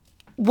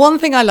One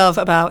thing I love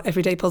about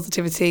Everyday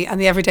Positivity and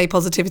the Everyday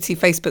Positivity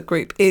Facebook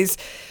group is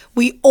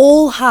we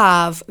all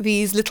have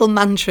these little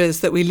mantras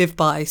that we live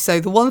by.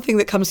 So the one thing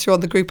that comes through on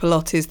the group a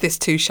lot is "this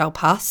too shall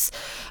pass."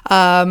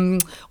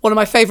 One of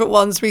my favourite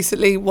ones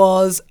recently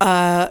was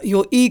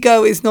 "your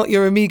ego is not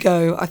your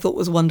amigo." I thought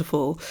was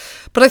wonderful.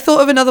 But I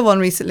thought of another one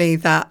recently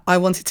that I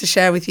wanted to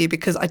share with you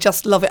because I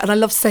just love it and I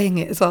love saying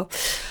it as well.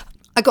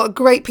 I got a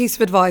great piece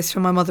of advice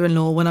from my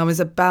mother-in-law when I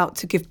was about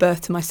to give birth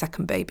to my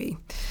second baby.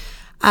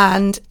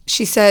 And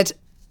she said,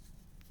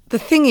 the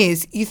thing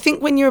is, you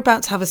think when you're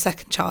about to have a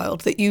second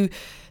child that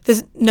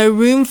there's no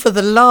room for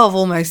the love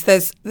almost.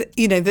 There's,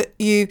 that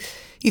you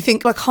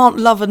think, I can't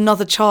love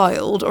another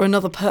child or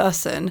another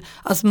person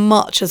as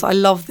much as I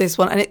love this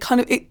one. And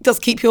it does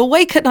keep you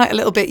awake at night a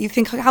little bit. You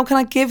think, how can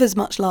I give as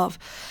much love?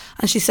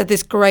 And she said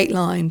this great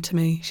line to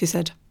me. She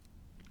said,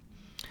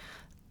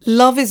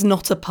 love is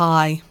not a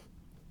pie.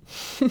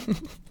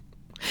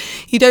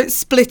 You don't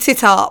split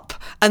it up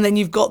and then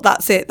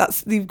that's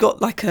it. You've got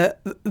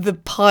the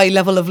pie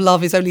level of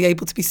love is only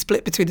able to be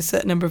split between a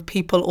certain number of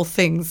people or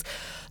things.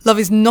 Love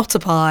is not a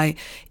pie.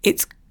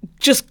 It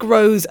just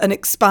grows and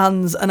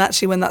expands. And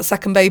actually when that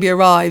second baby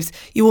arrives,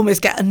 you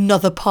almost get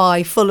another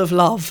pie full of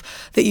love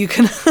that you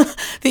can that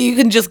you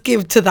can just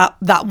give to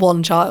that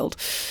one child.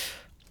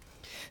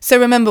 So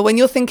remember, when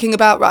you're thinking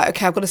about, right,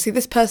 okay, I've got to see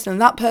this person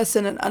and that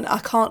person and I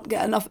can't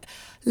get enough.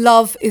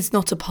 Love is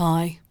not a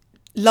pie.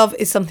 Love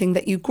is something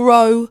that you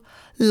grow.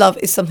 Love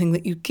is something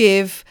that you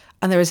give.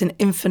 And there is an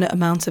infinite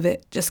amount of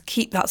it. Just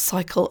keep that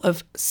cycle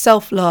of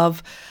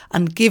self-love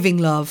and giving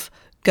love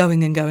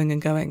going and going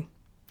and going.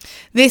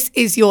 This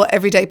is your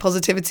Everyday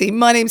Positivity.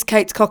 My name's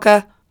Kate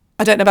Cocker.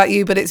 I don't know about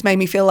you, but it's made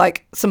me feel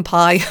like some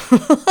pie.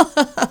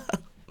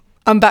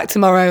 I'm back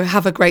tomorrow.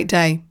 Have a great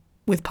day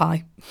with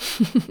pie.